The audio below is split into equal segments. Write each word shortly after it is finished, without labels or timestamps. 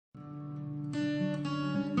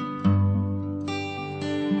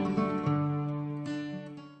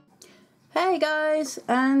Guys,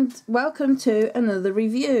 and welcome to another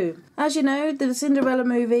review. As you know, the Cinderella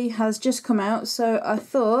movie has just come out, so I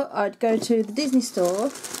thought I'd go to the Disney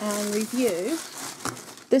store and review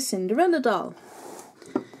the Cinderella doll.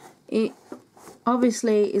 It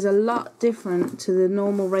obviously is a lot different to the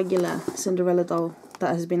normal regular Cinderella doll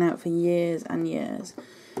that has been out for years and years,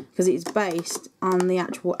 because it's based on the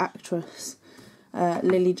actual actress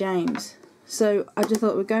Lily James. So I just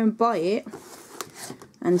thought we'd go and buy it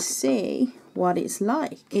and see what it's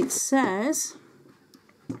like. It says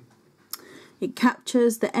it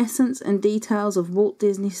captures the essence and details of Walt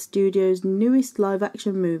Disney Studios' newest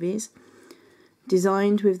live-action movies,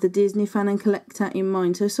 designed with the Disney fan and collector in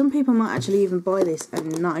mind. So some people might actually even buy this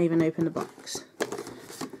and not even open the box.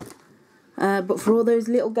 But for all those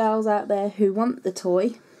little girls out there who want the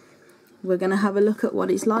toy, we're going to have a look at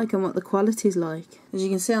what it's like and what the quality's like. As you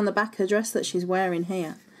can see on the back of the dress that she's wearing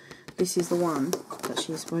here, this is the one that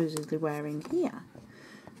she's supposedly wearing here.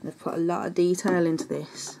 They've put a lot of detail into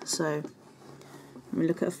this. So, let me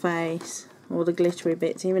look at her face, all the glittery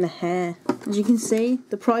bits, even her hair. As you can see,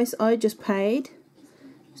 the price I just paid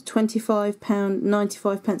is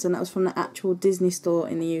 £25.95, and that was from the actual Disney store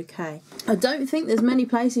in the UK. I don't think there's many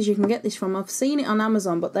places you can get this from. I've seen it on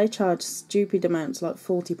Amazon, but they charge stupid amounts, like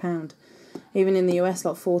 £40. Even in the US,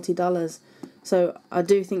 like $40. So I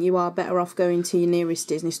do think you are better off going to your nearest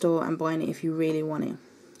Disney store and buying it if you really want it.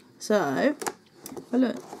 So, oh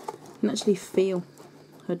look, you can actually feel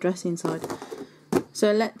her dress inside.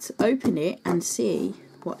 So let's open it and see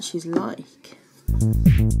what she's like.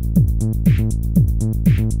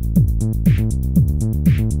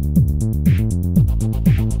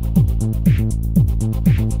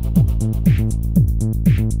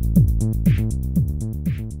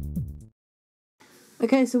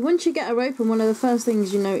 Okay, so once you get her open, one of the first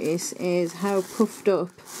things you notice is how puffed up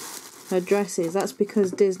her dress is. That's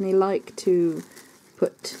because Disney like to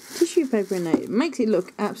put tissue paper in it. It makes it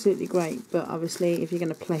look absolutely great, but obviously if you're going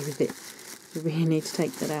to play with it, you really need to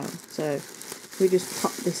take that out. So we just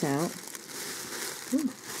pop this out. Ooh.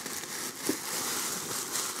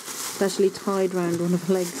 It's actually tied around one of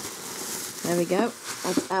her legs. There we go.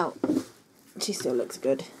 That's out. She still looks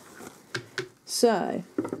good. So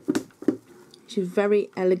she's very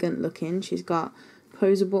elegant looking. She's got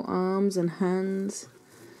posable arms and hands.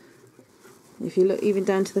 If you look even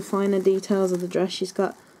down to the finer details of the dress, she's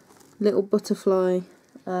got little butterfly,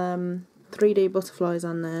 3D butterflies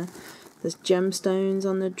on there. There's gemstones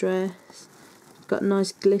on the dress. It's got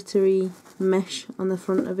nice glittery mesh on the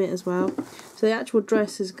front of it as well. So the actual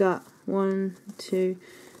dress has got 1, 2,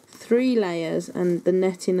 3 layers and the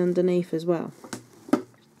netting underneath as well.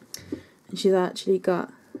 And she's actually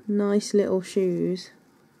got nice little shoes,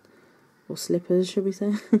 or slippers should we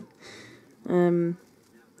say.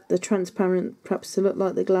 They're transparent, perhaps to look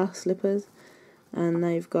like the glass slippers, and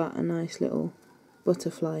they've got a nice little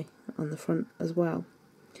butterfly on the front as well.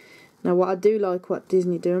 Now what I do like what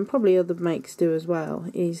Disney do, and probably other makes do as well,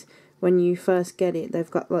 is when you first get it,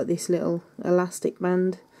 they've got like this little elastic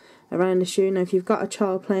band around the shoe. Now if you've got a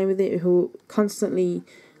child playing with it who constantly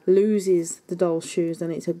loses the doll's shoes,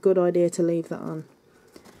 then it's a good idea to leave that on.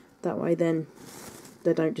 That way then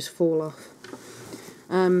they don't just fall off.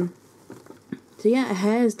 So yeah, her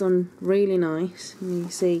hair's done really nice. And you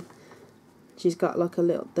can see she's got like the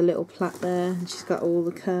little plait there, and she's got all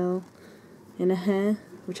the curl in her hair,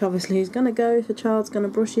 which obviously is going to go if a child's going to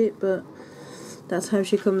brush it, but that's how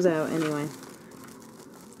she comes out anyway.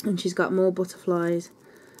 And she's got more butterflies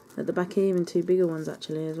at the back here, even 2 bigger ones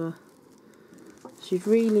actually as well. She's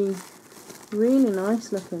really, really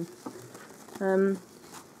nice looking.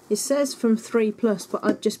 It says from 3+, but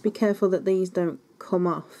I'd just be careful that these don't come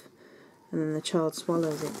off and then the child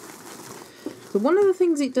swallows it. So one of the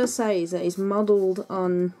things it does say is that it's modelled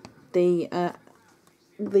on the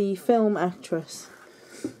film actress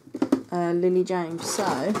Lily James.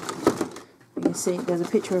 So you can see there's a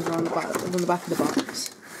picture of her on the back of the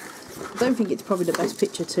box. I don't think it's probably the best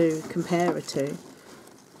picture to compare her to,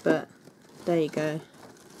 but there you go.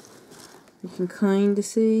 You can kind of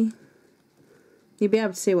see. You'll be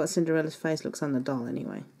able to see what Cinderella's face looks on the doll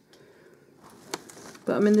anyway.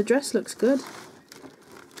 But I mean, the dress looks good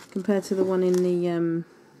compared to the one in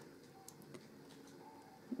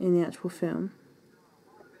the actual film.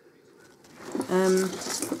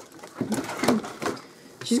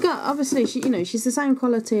 She's got, obviously, she's the same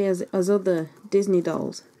quality as other Disney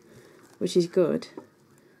dolls, which is good.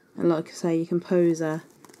 And like I say, you can pose her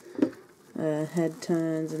head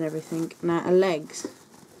turns and everything. Now her legs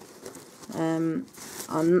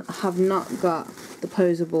have not got the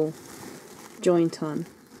posable joint on.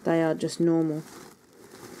 They are just normal.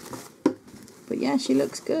 But yeah, she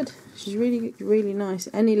looks good. She's really, really nice.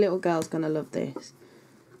 Any little girl's gonna love this.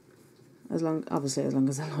 Obviously as long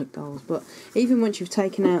as they like dolls. But even once you've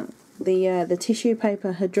taken out the tissue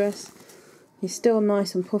paper, her dress is still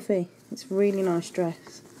nice and puffy. It's a really nice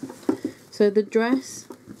dress. So the dress,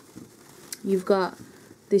 you've got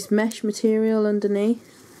this mesh material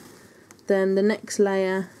underneath. Then the next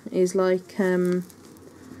layer is like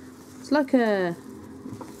it's like a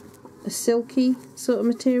silky sort of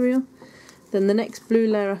material. Then the next blue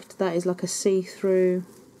layer after that is like a see-through,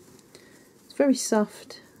 it's very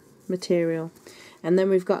soft material. And then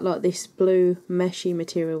we've got like this blue meshy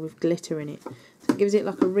material with glitter in it. So it gives it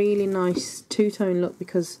like a really nice two-tone look,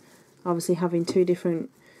 because obviously having two different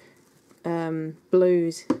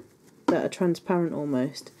blues that are transparent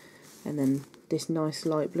almost, and then this nice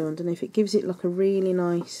light blue underneath, it gives it like a really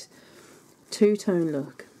nice two-tone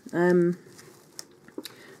look. I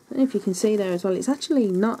don't know if you can see there as well, it's actually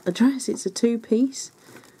not a dress, it's a two-piece.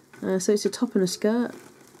 So it's a top and a skirt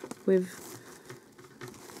with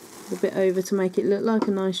a bit over to make it look like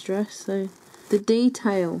a nice dress. So the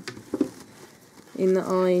detail in the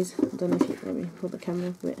eyes, I don't know if you, let me pull the camera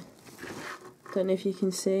up a bit. Don't know if you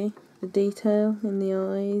can see the detail in the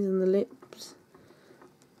eyes and the lips,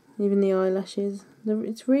 even the eyelashes.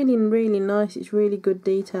 It's really, really nice, it's really good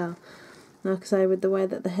detail. Like I say, with the way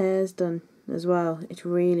that the hair's done as well, it's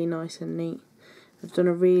really nice and neat. I've done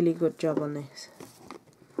a really good job on this.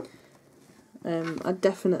 I'd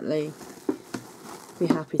definitely be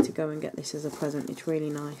happy to go and get this as a present. It's really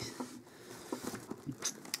nice.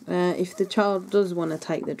 If the child does want to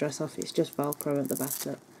take the dress off, it's just Velcro at the back,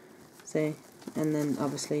 look. See? And then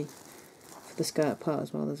obviously for the skirt part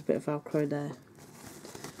as well, there's a bit of Velcro there.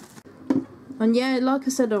 And yeah, like I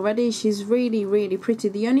said already, she's really, really pretty.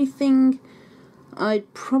 The only thing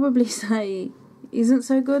I'd probably say isn't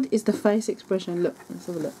so good is the face expression. Look, let's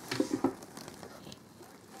have a look.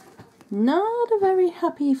 Not a very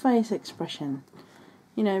happy face expression.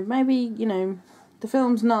 You know, maybe, you know, the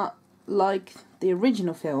film's not like the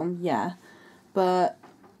original film, yeah, but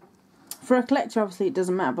for a collector obviously it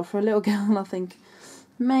doesn't matter, but for a little girl I think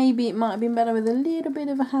maybe it might have been better with a little bit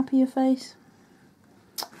of a happier face.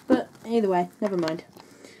 But either way, never mind.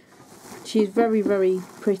 She's very, very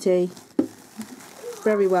pretty,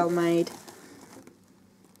 very well made.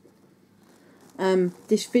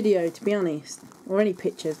 This video, to be honest, or any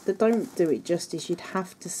pictures, they don't do it justice. You'd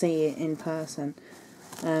have to see it in person,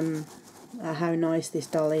 how nice this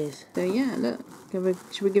doll is. So yeah, look,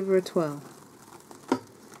 should we give her a twirl?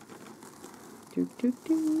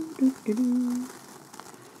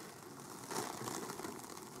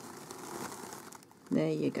 There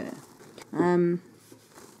you go.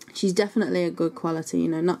 She's definitely a good quality, you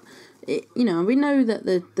know, you know, we know that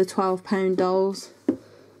the £12 dolls,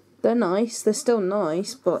 they're nice, they're still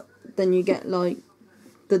nice, but then you get like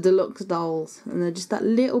the deluxe dolls and they're just that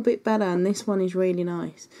little bit better, and this one is really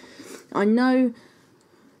nice. I know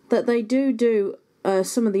that they do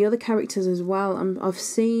some of the other characters as well. I've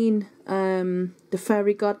seen the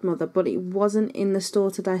fairy godmother, but it wasn't in the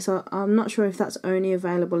store today, so I'm not sure if that's only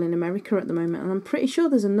available in America at the moment, and I'm pretty sure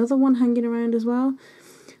there's another one hanging around as well,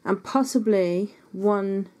 and possibly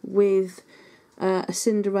one with a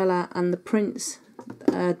Cinderella and the Prince,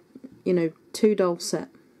 you know, 2 doll set.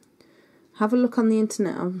 Have a look on the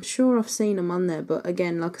internet, I'm sure I've seen them on there, but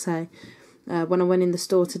again, like I say, when I went in the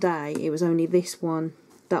store today, it was only this one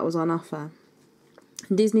that was on offer.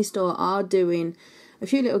 Disney Store are doing a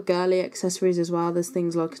few little girly accessories as well. There's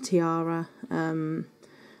things like a tiara.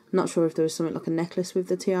 Not sure if there was something like a necklace with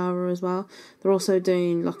the tiara as well. They're also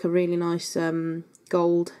doing like a really nice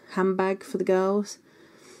gold handbag for the girls.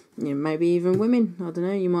 You know, maybe even women. I don't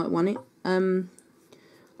know. You might want it. I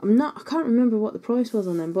can't remember what the price was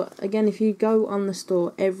on them. But again, if you go on the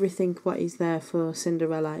store, everything what is there for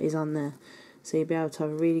Cinderella is on there. So you'll be able to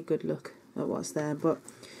have a really good look at what's there. But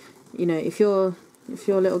you know, if your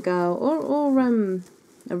little girl or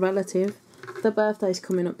a relative, their birthday's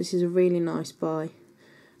coming up, this is a really nice buy.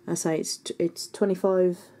 I say it's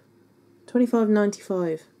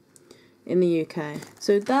 $25.95 in the UK.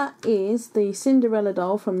 So that is the Cinderella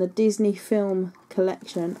doll from the Disney film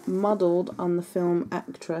collection, modelled on the film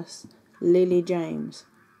actress Lily James.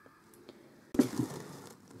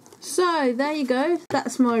 So there you go,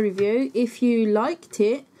 that's my review. If you liked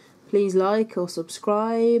it, please like or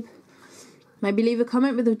subscribe. Maybe leave a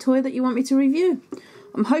comment with a toy that you want me to review.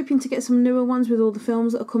 I'm hoping to get some newer ones with all the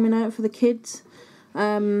films that are coming out for the kids.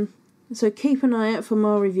 So keep an eye out for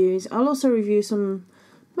more reviews. I'll also review some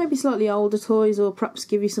maybe slightly older toys, or perhaps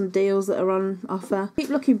give you some deals that are on offer. Keep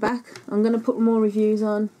looking back. I'm going to put more reviews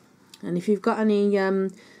on. And if you've got any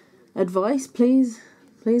advice, please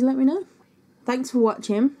let me know. Thanks for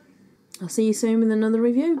watching. I'll see you soon with another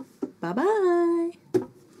review. Bye bye.